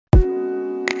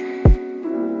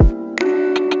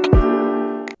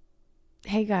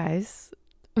Hey guys.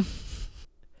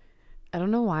 I don't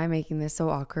know why I'm making this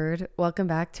so awkward. Welcome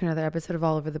back to another episode of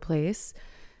All Over the Place.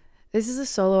 This is a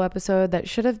solo episode that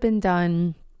should have been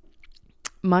done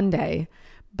Monday,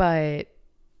 but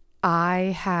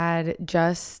I had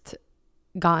just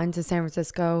gotten to San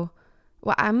Francisco.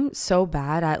 Well, I'm so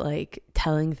bad at like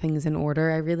telling things in order.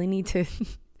 I really need to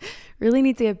really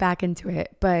need to get back into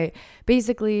it. But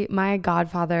basically, my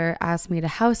godfather asked me to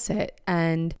house sit,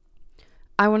 and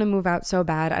I want to move out so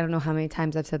bad. I don't know how many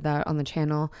times I've said that on the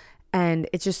channel. And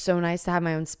it's just so nice to have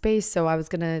my own space. So I was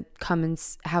going to come and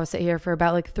house sit here for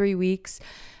about like 3 weeks,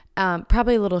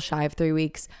 probably a little shy of 3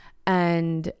 weeks.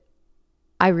 And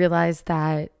I realized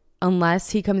that unless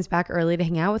he comes back early to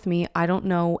hang out with me, I don't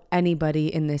know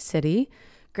anybody in this city.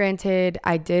 Granted,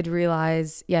 I did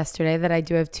realize yesterday that I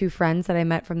do have 2 friends that I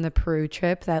met from the Peru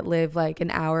trip that live like an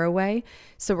hour away.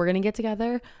 So we're going to get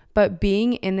together. But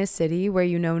being in this city where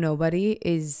you know nobody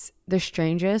is the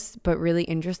strangest, but really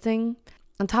interesting.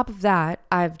 On top of that,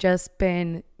 I've just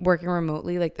been working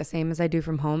remotely, like the same as I do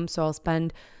from home. So I'll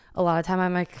spend a lot of time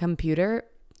on my computer.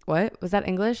 What? Was that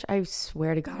English? I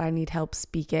swear to God, I need help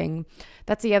speaking.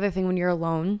 That's the other thing when you're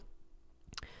alone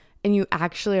and you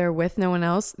actually are with no one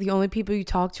else. The only people you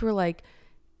talk to are like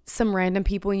some random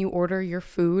people when you order your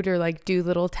food or like do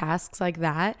little tasks like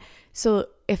that. So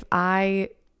if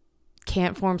I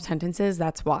can't form sentences,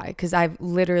 that's why, because I've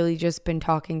literally just been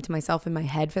talking to myself in my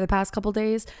head for the past couple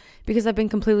days because I've been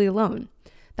completely alone.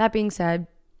 That being said,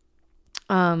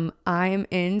 I'm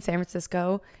in San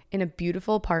Francisco in a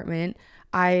beautiful apartment.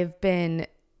 I've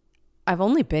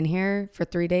only been here for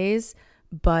 3 days,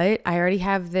 but I already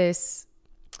have this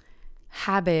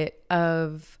habit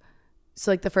of,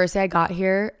 so like the first day I got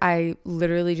here, I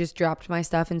literally just dropped my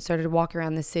stuff and started walking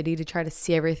around the city to try to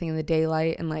see everything in the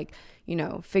daylight and like, you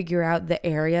know, figure out the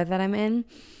area that I'm in.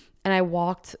 And I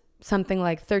walked something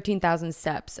like 13,000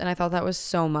 steps and I thought that was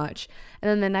so much. And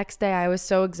then the next day I was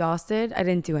so exhausted, I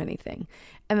didn't do anything.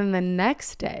 And then the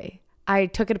next day I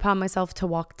took it upon myself to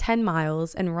walk 10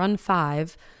 miles and run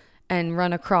 5 and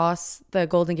run across the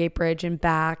Golden Gate Bridge and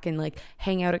back and like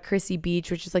hang out at Chrissy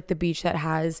Beach, which is like the beach that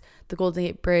has the Golden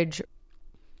Gate Bridge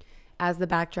as the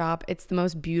backdrop. It's the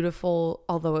most beautiful,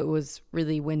 although it was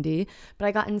really windy, but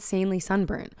I got insanely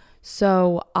sunburned.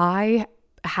 So I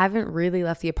haven't really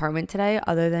left the apartment today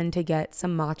other than to get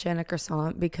some matcha and a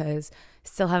croissant because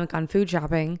still haven't gone food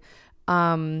shopping.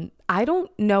 I don't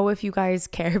know if you guys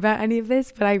care about any of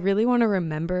this, but I really want to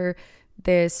remember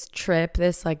this trip,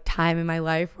 this like time in my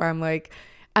life where I'm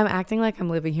acting like I'm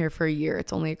living here for a year.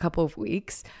 It's only a couple of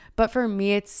weeks. But for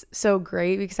me, it's so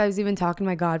great because I was even talking to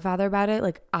my godfather about it.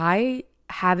 Like, I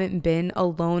haven't been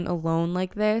alone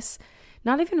like this.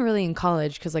 Not even really in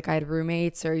college because, like, I had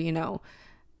roommates or, you know,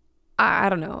 I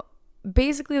don't know.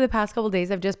 Basically, the past couple of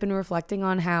days, I've just been reflecting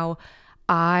on how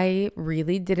I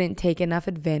really didn't take enough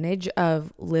advantage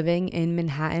of living in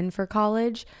Manhattan for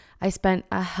college. I spent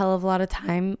a hell of a lot of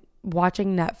time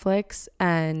watching Netflix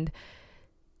and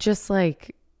just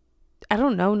like, I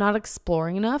don't know, not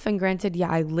exploring enough. And granted, yeah,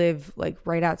 I live like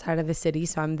right outside of the city,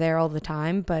 so I'm there all the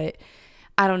time. But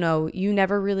I don't know, you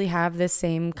never really have this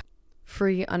same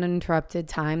free, uninterrupted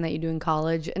time that you do in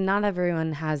college. And not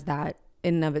everyone has that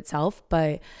in and of itself.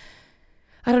 But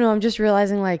I don't know, I'm just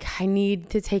realizing like I need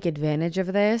to take advantage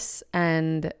of this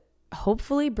and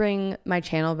hopefully bring my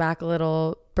channel back a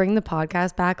little, bring the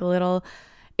podcast back a little.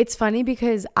 It's funny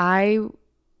because I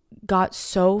got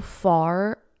so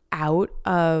far out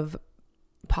of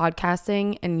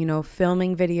podcasting and, you know,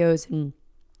 filming videos and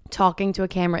talking to a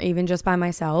camera even just by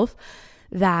myself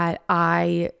that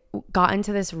I got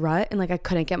into this rut and like I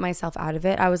couldn't get myself out of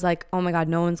it. I was like, oh my God,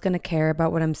 no one's going to care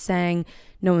about what I'm saying.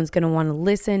 No one's going to want to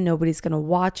listen. Nobody's going to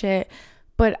watch it.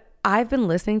 But I've been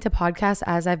listening to podcasts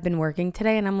as I've been working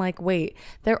today and I'm like, wait,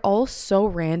 they're all so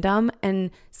random and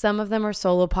some of them are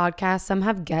solo podcasts. Some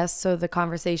have guests, so the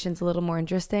conversation's a little more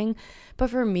interesting. But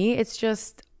for me, it's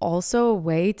just also a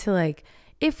way to like,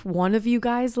 if one of you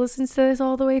guys listens to this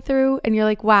all the way through and you're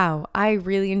like, wow, I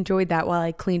really enjoyed that while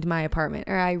I cleaned my apartment,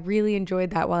 or I really enjoyed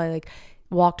that while I like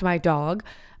walked my dog.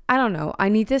 I don't know. I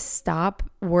need to stop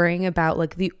worrying about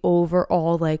like the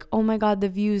overall like, oh my God, the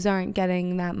views aren't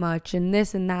getting that much and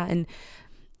this and that. And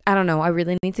I don't know. I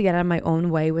really need to get out of my own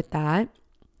way with that.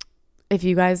 If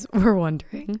you guys were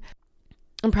wondering,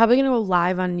 I'm probably going to go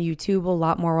live on YouTube a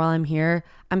lot more while I'm here.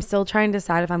 I'm still trying to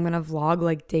decide if I'm going to vlog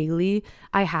like daily.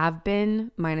 I have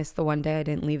been, minus the one day I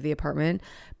didn't leave the apartment,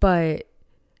 but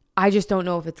I just don't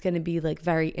know if it's going to be like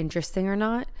very interesting or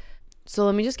not. So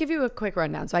let me just give you a quick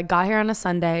rundown. So I got here on a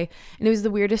Sunday and it was the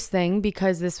weirdest thing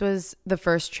because this was the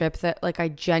first trip that like I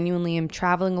genuinely am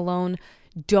traveling alone,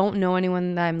 don't know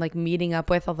anyone that I'm like meeting up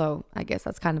with, although I guess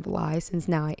that's kind of a lie since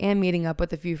now I am meeting up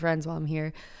with a few friends while I'm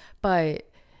here. But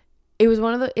it was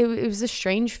it was a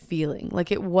strange feeling.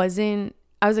 Like it wasn't,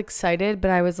 I was excited,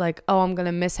 but I was like, oh, I'm going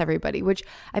to miss everybody, which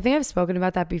I think I've spoken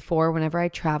about that before. Whenever I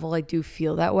travel, I do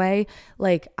feel that way.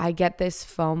 Like I get this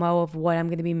FOMO of what I'm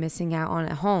going to be missing out on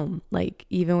at home. Like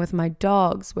even with my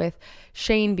dogs, with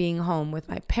Shane being home, with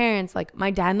my parents, like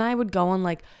my dad and I would go on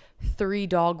like 3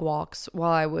 dog walks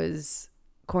while I was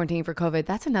quarantining for COVID.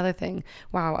 That's another thing.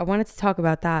 Wow. I wanted to talk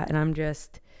about that and I'm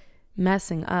just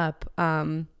messing up.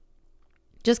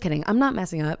 Just kidding. I'm not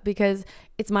messing up because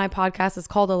it's my podcast. It's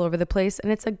called All Over the Place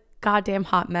and it's a goddamn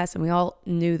hot mess. And we all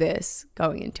knew this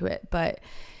going into it. But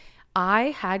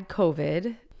I had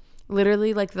COVID.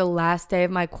 Literally like the last day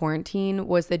of my quarantine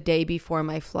was the day before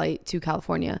my flight to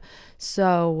California.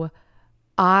 So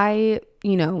I,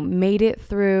 made it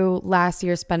through last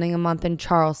year spending a month in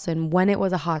Charleston when it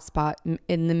was a hotspot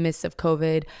in the midst of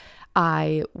COVID.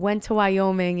 I went to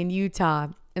Wyoming and Utah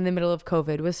in the middle of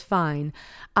COVID, was fine.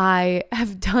 I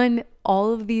have done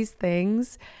all of these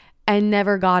things and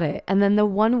never got it. And then the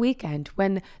one weekend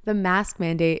when the mask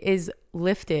mandate is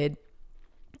lifted,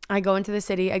 I go into the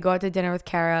city, I go out to dinner with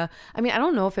Kara. I mean, I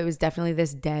don't know if it was definitely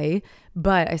this day,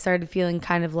 but I started feeling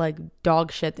kind of like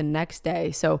dog shit the next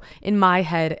day. So in my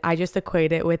head, I just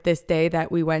equate it with this day that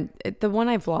we went, the one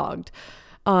I vlogged.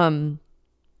 And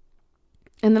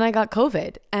then I got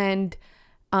COVID and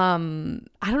I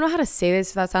don't know how to say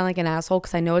this without sounding like an asshole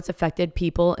because I know it's affected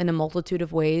people in a multitude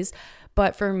of ways.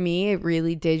 But for me, it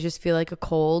really did just feel like a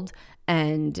cold.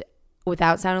 And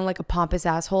without sounding like a pompous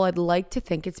asshole, I'd like to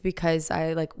think it's because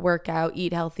I like work out,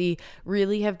 eat healthy,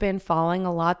 really have been following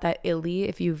a lot that Illy,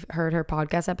 if you've heard her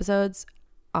podcast episodes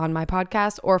on my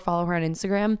podcast or follow her on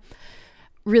Instagram,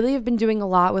 really have been doing a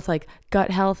lot with like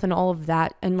gut health and all of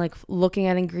that and like looking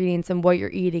at ingredients and what you're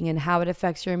eating and how it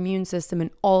affects your immune system and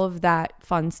all of that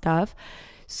fun stuff.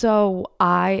 So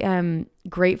I am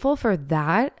grateful for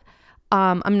that.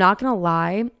 I'm not gonna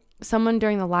lie, someone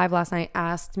during the live last night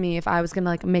asked me if I was gonna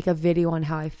like make a video on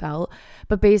how I felt,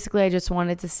 but basically I just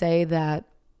wanted to say that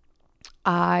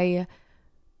I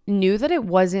knew that it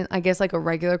wasn't, I guess, like a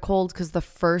regular cold because the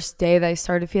first day that I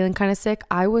started feeling kind of sick,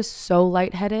 I was so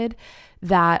lightheaded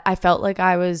that I felt like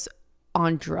I was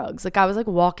on drugs. Like I was like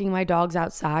walking my dogs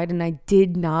outside and I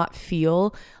did not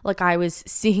feel like I was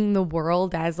seeing the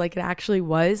world as like it actually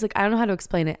was. Like I don't know how to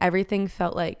explain it. Everything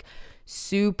felt like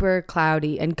super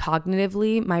cloudy and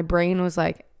cognitively my brain was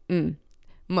like,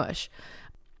 mush.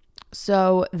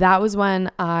 So that was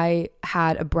when I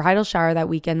had a bridal shower that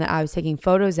weekend that I was taking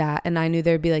photos at and I knew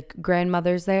there'd be like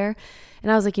grandmothers there.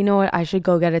 And I was like, you know what? I should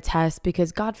go get a test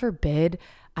because God forbid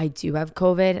I do have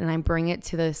COVID and I bring it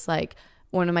to this like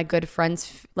one of my good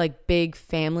friends' like big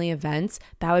family events.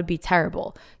 That would be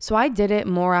terrible. So I did it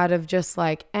more out of just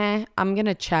like, I'm going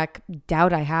to check,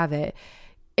 doubt I have it.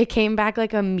 It came back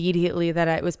like immediately that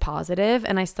it was positive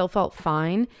and I still felt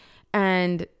fine.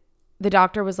 And the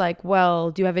doctor was like,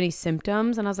 well, do you have any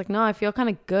symptoms? And I was like, no, I feel kind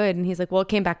of good. And he's like, well, it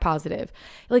came back positive.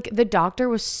 Like the doctor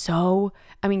was so,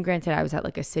 I mean, granted, I was at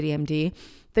like a City MD.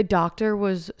 The doctor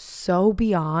was so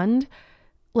beyond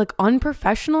like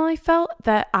unprofessional, I felt,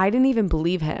 that I didn't even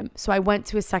believe him. So I went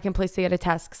to a second place to get a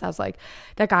test because I was like,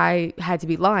 that guy had to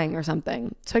be lying or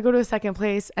something. So I go to a second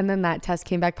place and then that test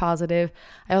came back positive.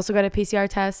 I also got a PCR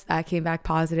test that came back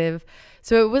positive.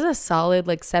 So it was a solid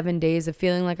like 7 days of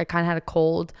feeling like I kind of had a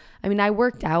cold. I mean, I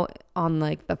worked out on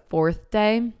like the 4th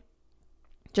day,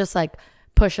 just like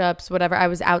push-ups, whatever. I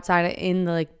was outside in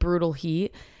the like brutal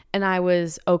heat and I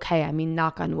was okay. I mean,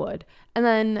 knock on wood. And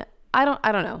then I don't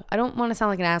know. I don't want to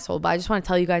sound like an asshole, but I just want to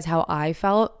tell you guys how I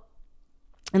felt.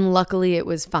 And luckily it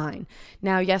was fine.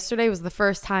 Now, yesterday was the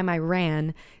first time I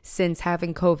ran since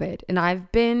having COVID. And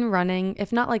I've been running,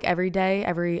 if not like every day,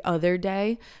 every other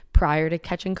day prior to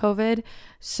catching COVID.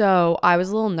 So I was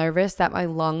a little nervous that my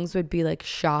lungs would be like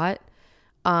shot.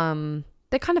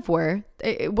 They kind of were.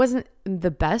 It wasn't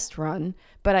the best run,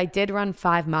 but I did run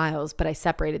 5 miles, but I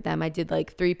separated them. I did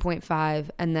like 3.5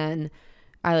 and then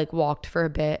I like walked for a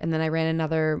bit and then I ran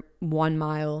another 1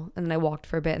 mile and then I walked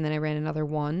for a bit and then I ran another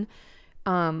 1.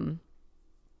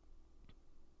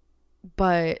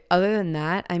 But other than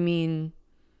that, I mean,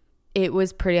 it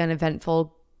was pretty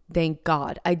uneventful. Thank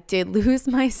God. I did lose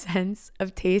my sense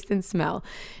of taste and smell.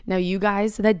 Now, you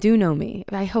guys that do know me,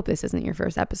 I hope this isn't your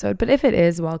first episode, but if it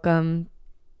is, welcome.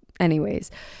 Anyways,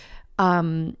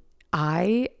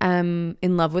 I am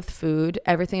in love with food,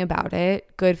 everything about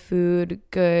it. Good food,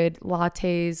 good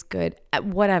lattes, good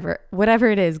whatever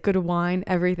it is, good wine,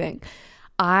 everything.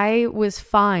 I was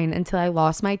fine until I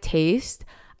lost my taste.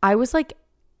 I was like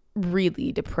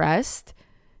really depressed.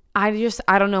 I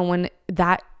don't know, when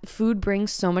that food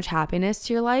brings so much happiness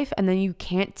to your life and then you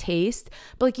can't taste,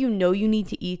 but like, you need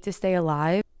to eat to stay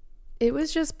alive. It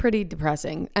was just pretty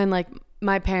depressing. And like,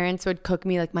 my parents would cook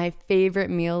me like my favorite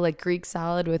meal, like Greek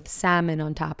salad with salmon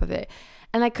on top of it.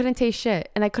 And I couldn't taste shit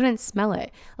and I couldn't smell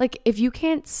it. Like, if you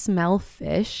can't smell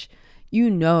fish,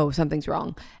 something's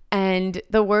wrong. And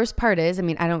the worst part is, I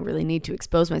mean, I don't really need to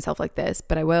expose myself like this,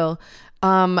 but I will.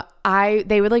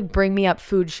 They would like bring me up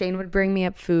food. Shane would bring me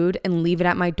up food and leave it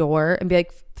at my door and be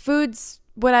like, food's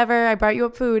whatever, I brought you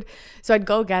up food. So I'd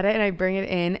go get it and I'd bring it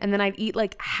in, and then I'd eat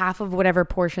like half of whatever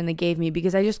portion they gave me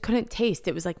because I just couldn't taste.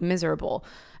 It was like miserable.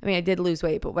 I mean, I did lose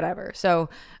weight, but whatever. So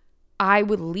I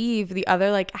would leave the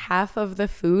other like half of the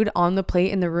food on the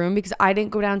plate in the room because I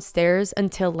didn't go downstairs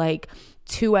until like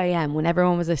 2 a.m. when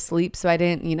everyone was asleep. So I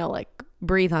didn't, like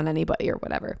breathe on anybody or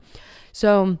whatever.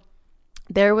 So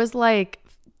there was like,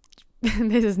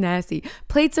 this is nasty,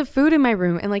 plates of food in my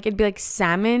room, and like it'd be like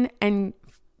salmon and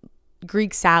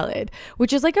Greek salad,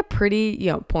 which is like a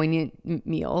pretty, poignant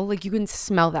meal. Like, you can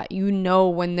smell that.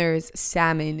 When there's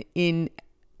salmon in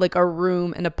like a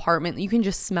room, an apartment, you can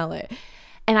just smell it.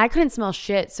 And I couldn't smell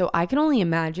shit, so I can only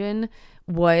imagine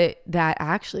what that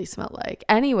actually smelled like.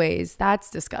 Anyways,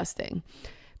 that's disgusting.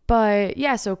 But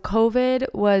yeah, so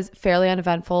COVID was fairly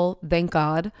uneventful, thank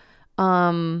God.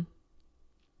 I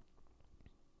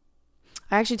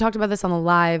actually talked about this on the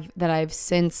live that I've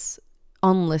since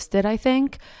unlisted, I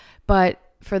think. But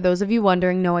for those of you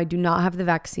wondering, no, I do not have the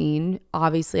vaccine.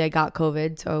 Obviously, I got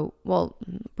COVID. So, well,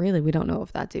 really, we don't know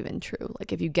if that's even true.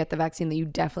 Like, if you get the vaccine, that you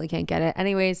definitely can't get it.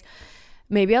 Anyways,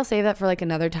 maybe I'll save that for like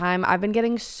another time. I've been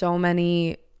getting so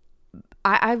many.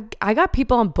 I got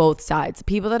people on both sides.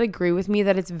 People that agree with me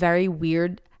that it's very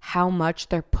weird how much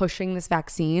they're pushing this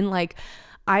vaccine. Like,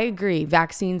 I agree,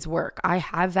 vaccines work. I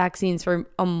have vaccines for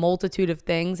a multitude of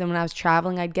things. And when I was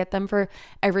traveling, I'd get them for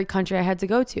every country I had to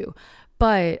go to.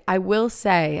 But I will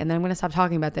say, and then I'm going to stop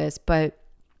talking about this, but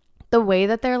the way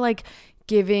that they're like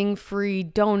giving free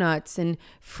donuts and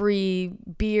free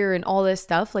beer and all this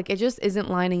stuff, like, it just isn't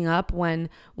lining up when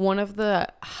one of the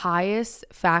highest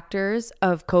factors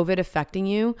of COVID affecting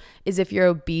you is if you're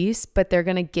obese, but they're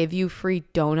going to give you free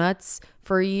donuts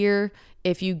for a year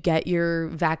if you get your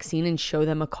vaccine and show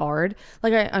them a card.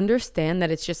 Like, I understand that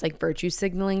it's just like virtue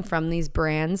signaling from these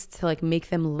brands to like make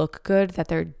them look good, that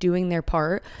they're doing their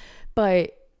part.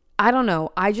 But I don't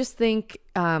know. I just think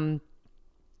my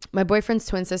boyfriend's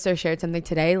twin sister shared something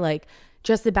today, like,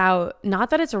 just about, not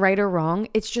that it's right or wrong,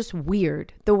 it's just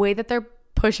weird the way that they're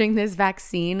pushing this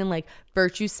vaccine and like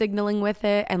virtue signaling with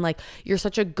it, and like, you're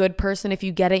such a good person if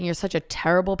you get it and you're such a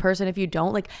terrible person if you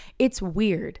don't. Like, it's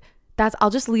weird. I'll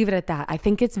just leave it at that. I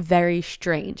think it's very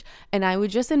strange. And I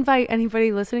would just invite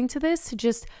anybody listening to this to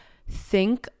just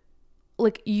think,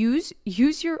 like, use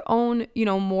your own,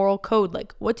 moral code.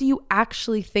 Like, what do you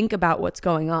actually think about what's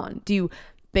going on? Do you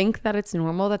think that it's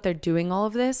normal that they're doing all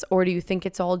of this? Or do you think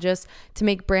it's all just to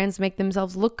make brands make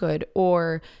themselves look good?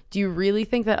 Or do you really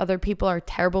think that other people are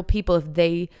terrible people if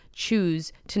they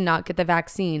choose to not get the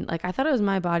vaccine? Like, I thought it was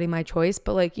my body, my choice,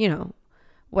 but like,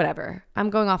 whatever.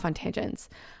 I'm going off on tangents.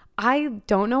 I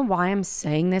don't know why I'm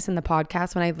saying this in the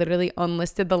podcast when I literally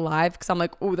unlisted the live, because I'm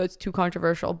like, oh, that's too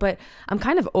controversial. But I'm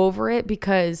kind of over it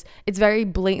because it's very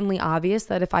blatantly obvious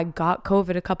that if I got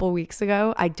COVID a couple weeks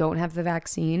ago, I don't have the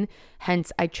vaccine.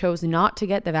 Hence, I chose not to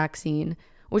get the vaccine,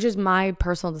 which is my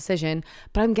personal decision.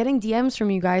 But I'm getting DMs from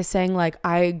you guys saying like,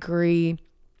 I agree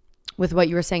with what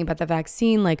you were saying about the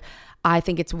vaccine. Like, I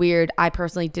think it's weird. I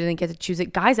personally didn't get to choose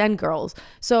it, guys and girls.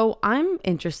 So I'm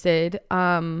interested.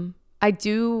 I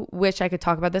do wish I could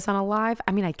talk about this on a live.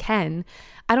 I mean, I can.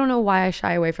 I don't know why I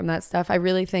shy away from that stuff. I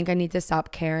really think I need to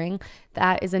stop caring.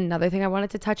 That is another thing I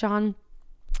wanted to touch on.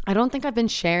 I don't think I've been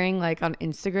sharing like on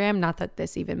Instagram. Not that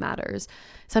this even matters.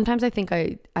 Sometimes I think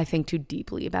I think too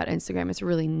deeply about Instagram. It's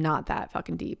really not that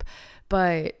fucking deep.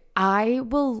 But I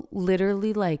will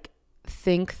literally like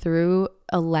think through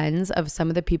a lens of some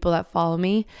of the people that follow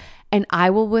me, and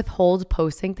I will withhold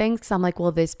posting things because I'm like,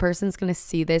 well, this person's gonna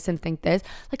see this and think this.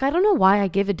 Like, I don't know why I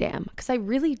give a damn, because I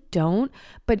really don't.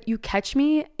 But you catch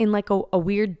me in like a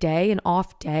weird day, an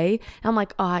off day, and I'm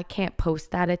like, oh, I can't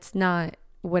post that, it's not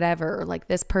whatever, like,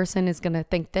 this person is gonna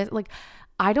think this. Like,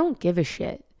 I don't give a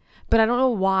shit. But I don't know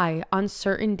why on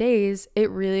certain days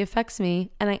it really affects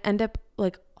me, and I end up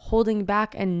like holding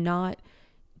back and not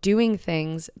doing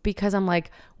things because I'm like,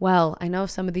 well, I know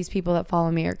some of these people that follow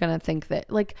me are gonna think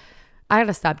that. Like, I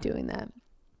gotta stop doing that.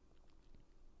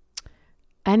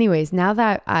 Anyways, now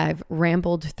that I've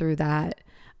rambled through that,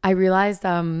 I realized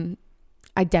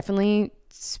I definitely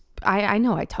I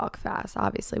know I talk fast,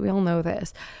 obviously. We all know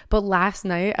this. But last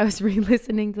night I was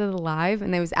re-listening to the live,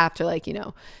 and it was after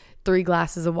 3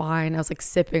 glasses of wine. I was like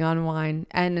sipping on wine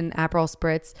and an Aperol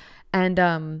Spritz. And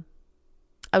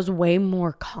I was way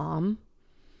more calm.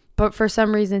 But for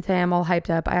some reason today I'm all hyped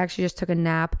up. I actually just took a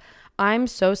nap. I'm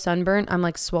so sunburnt. I'm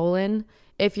like swollen.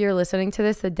 If you're listening to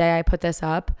this the day I put this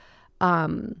up, I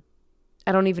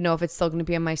don't even know if it's still going to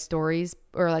be on my stories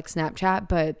or like Snapchat,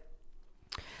 but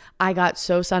I got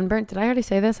so sunburnt. Did I already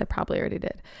say this? I probably already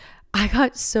did. I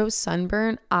got so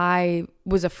sunburnt. I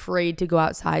was afraid to go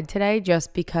outside today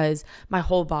just because my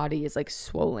whole body is like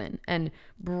swollen and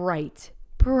bright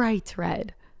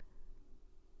red.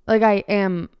 Like I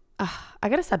am, I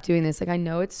got to stop doing this. Like I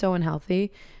know it's so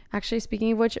unhealthy. Actually,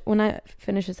 speaking of which, when I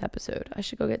finish this episode, I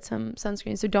should go get some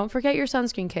sunscreen. So don't forget your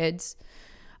sunscreen, kids.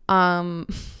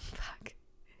 Fuck.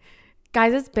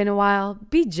 Guys, it's been a while.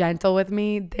 Be gentle with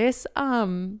me. This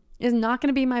is not going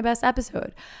to be my best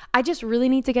episode. I just really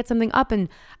need to get something up, and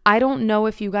I don't know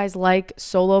if you guys like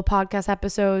solo podcast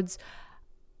episodes.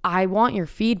 I want your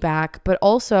feedback, but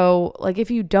also like if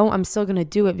you don't, I'm still going to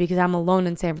do it because I'm alone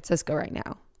in San Francisco right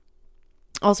now.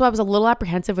 Also, I was a little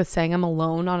apprehensive with saying I'm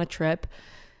alone on a trip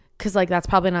because like that's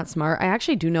probably not smart. I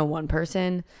actually do know one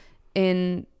person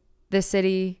in this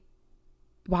city.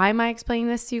 Why am I explaining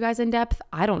this to you guys in depth?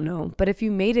 I don't know. But if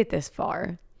you made it this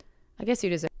far, I guess you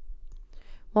deserve it.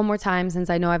 One more time, since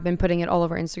I know I've been putting it all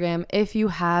over Instagram. If you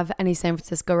have any San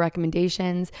Francisco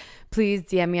recommendations, please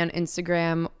DM me on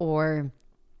Instagram or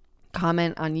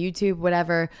comment on YouTube,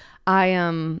 whatever.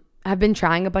 I've been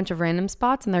trying a bunch of random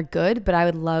spots and they're good, but I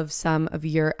would love some of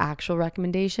your actual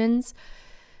recommendations.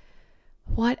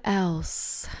 What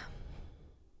else?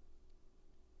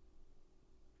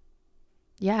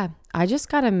 Yeah, I just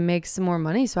got to make some more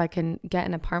money so I can get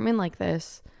an apartment like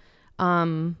this.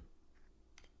 Granted,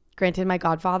 my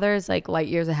godfather is like light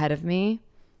years ahead of me,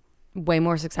 way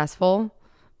more successful.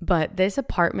 But this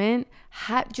apartment,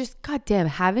 just goddamn,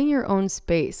 having your own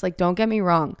space. Like, don't get me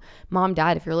wrong. Mom,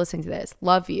 Dad, if you're listening to this,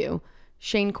 love you.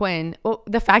 Shane Quinn. Well,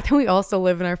 the fact that we also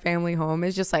live in our family home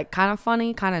is just like kind of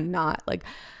funny, kind of not. Like,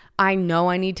 I know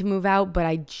I need to move out, but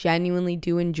I genuinely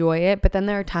do enjoy it. But then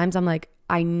there are times I'm like,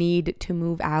 I need to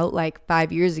move out. Like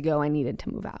 5 years ago, I needed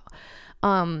to move out.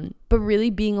 But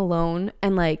really being alone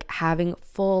and like having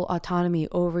full autonomy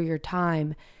over your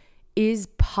time is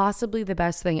possibly the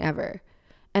best thing ever.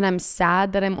 And I'm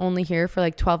sad that I'm only here for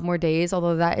like 12 more days,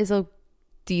 although that is a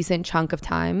decent chunk of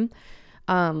time.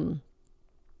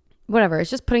 Whatever, it's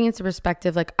just putting into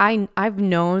perspective. Like I've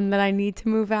known that I need to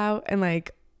move out and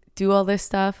like do all this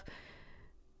stuff.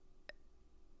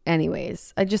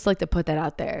 Anyways, I just like to put that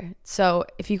out there. So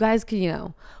if you guys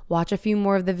could, watch a few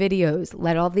more of the videos,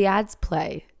 let all the ads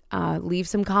play, leave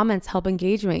some comments, help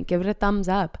engagement, give it a thumbs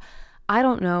up. I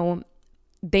don't know.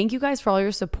 Thank you guys for all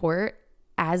your support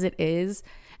as it is.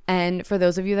 And for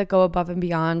those of you that go above and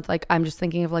beyond, like I'm just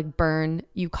thinking of like Burn,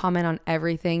 you comment on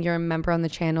everything. You're a member on the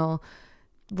channel.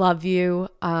 Love you.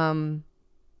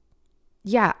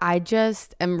 Yeah, I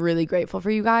just am really grateful for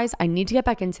you guys. I need to get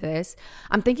back into this.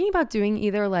 I'm thinking about doing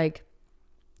either like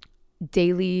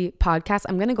daily podcasts.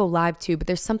 I'm going to go live too, but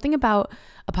there's something about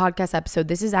a podcast episode.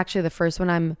 This is actually the first one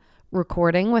I'm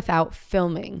recording without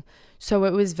filming. So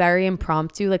it was very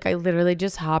impromptu. Like I literally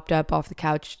just hopped up off the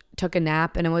couch, took a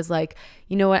nap, and it was like,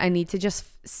 you know what? I need to just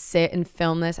sit and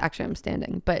film this. Actually, I'm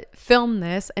standing, but film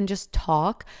this and just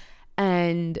talk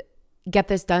and get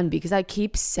this done because I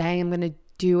keep saying I'm going to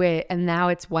do it. And now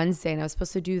it's Wednesday and I was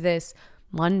supposed to do this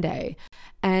Monday.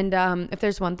 And if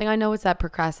there's one thing I know, it's that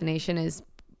procrastination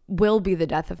will be the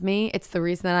death of me. It's the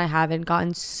reason that I haven't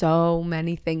gotten so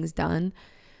many things done.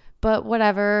 But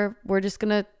whatever, we're just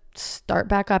going to start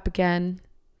back up again.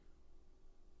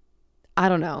 I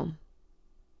don't know.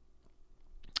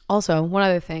 Also, one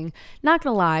other thing, not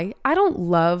gonna lie, I don't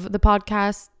love the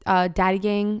podcast Daddy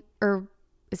Gang, or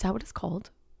is that what it's called?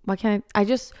 Why can't I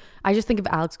just think of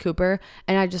Alex Cooper,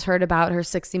 and I just heard about her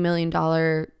 $60 million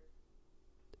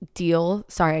deal.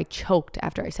 Sorry, I choked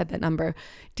after I said that number.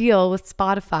 Deal with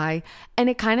Spotify, and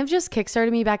it kind of just kickstarted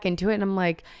me back into it. And I'm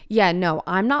like, yeah, no,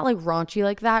 I'm not like raunchy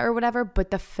like that or whatever. But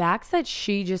the fact that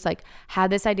she just like had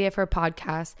this idea for a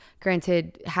podcast,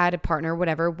 granted, had a partner,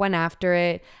 whatever, went after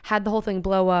it, had the whole thing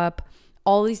blow up,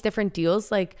 all these different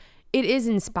deals, like it is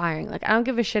inspiring. Like I don't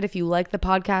give a shit if you like the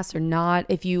podcast or not,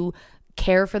 if you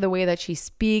care for the way that she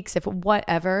speaks, if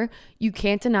whatever, you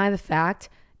can't deny the fact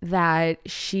that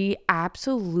she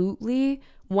absolutely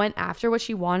went after what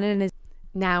she wanted and is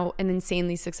now an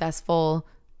insanely successful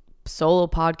solo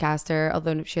podcaster,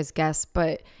 although she has guests,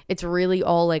 but it's really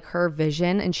all like her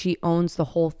vision and she owns the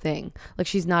whole thing. Like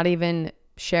she's not even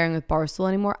sharing with Barstool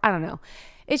anymore. I don't know.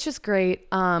 it's just great.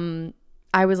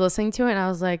 I was listening to it and I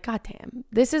was like, God damn,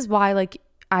 this is why like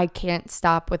I can't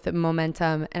stop with the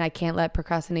momentum and I can't let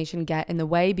procrastination get in the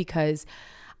way, because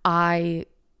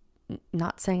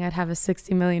not saying I'd have a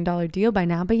 $60 million deal by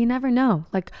now, but you never know.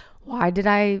 Like, why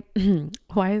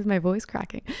is my voice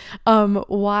cracking?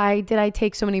 Why did I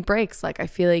take so many breaks? Like, I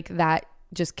feel like that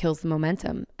just kills the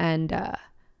momentum. And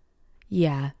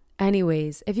yeah.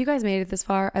 Anyways, if you guys made it this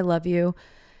far, I love you.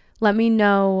 Let me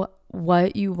know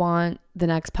what you want the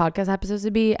next podcast episodes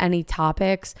to be, any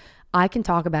topics. I can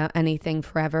talk about anything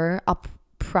forever. I'll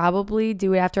probably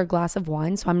do it after a glass of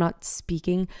wine, so I'm not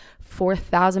speaking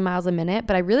 4,000 miles a minute,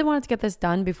 but I really wanted to get this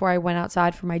done before I went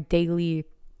outside for my daily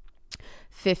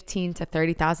 15 to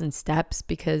 30,000 steps,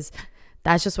 because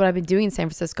that's just what I've been doing in San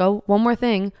Francisco. One more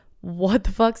thing. What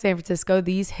the fuck, San Francisco?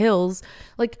 These hills,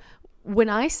 like, when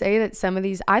I say that some of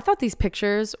these, I thought these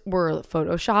pictures were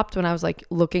photoshopped when I was like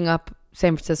looking up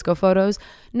San Francisco photos.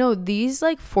 No, these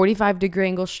like 45-degree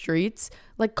angle streets,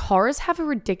 like cars have a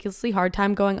ridiculously hard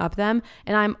time going up them.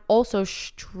 And I'm also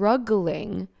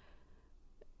struggling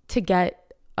to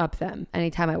get up them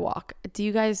anytime I walk. Do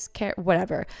you guys care?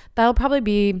 Whatever. That'll probably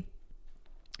be,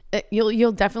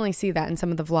 you'll definitely see that in some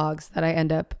of the vlogs that I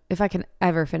end up, if I can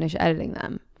ever finish editing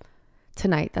them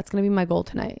tonight. That's going to be my goal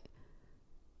tonight.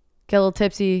 Get a little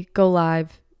tipsy, go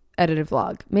live, edit a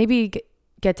vlog. Maybe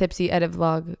get tipsy, edit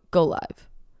vlog, go live.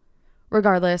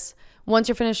 Regardless, once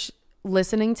you're finished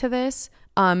listening to this,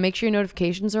 make sure your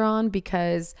notifications are on,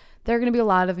 because there are going to be a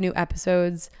lot of new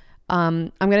episodes.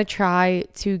 I'm going to try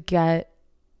to get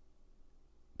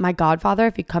my godfather,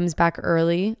 if he comes back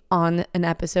early, on an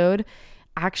episode.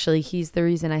 Actually, he's the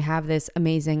reason I have this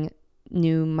amazing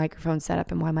new microphone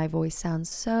setup and why my voice sounds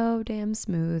so damn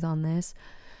smooth on this.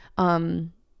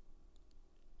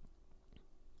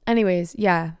 Anyways,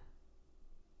 yeah.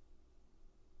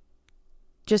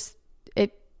 Just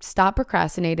stop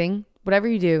procrastinating. Whatever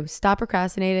you do, stop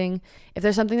procrastinating. If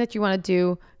there's something that you want to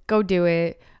do, go do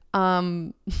it.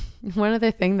 One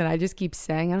other thing that I just keep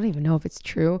saying, I don't even know if it's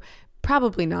true.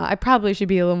 Probably not. I probably should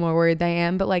be a little more worried than I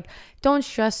am, but like, don't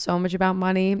stress so much about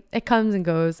money. It comes and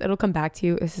goes. It'll come back to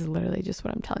you. This is literally just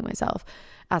what I'm telling myself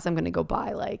as I'm going to go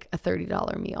buy like a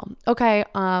 $30 meal. Okay.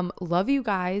 Love you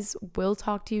guys. We'll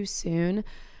talk to you soon.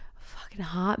 Fucking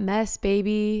hot mess,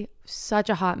 baby. Such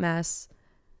a hot mess.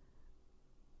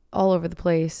 All over the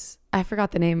place. I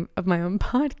forgot the name of my own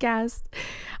podcast.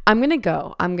 I'm going to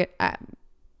go.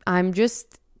 I'm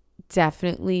just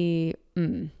definitely,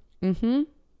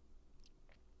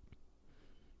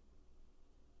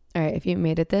 All right, if you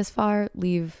made it this far,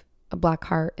 leave a black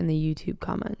heart in the YouTube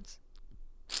comments.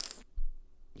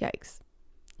 Yikes.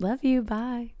 Love you.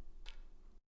 Bye.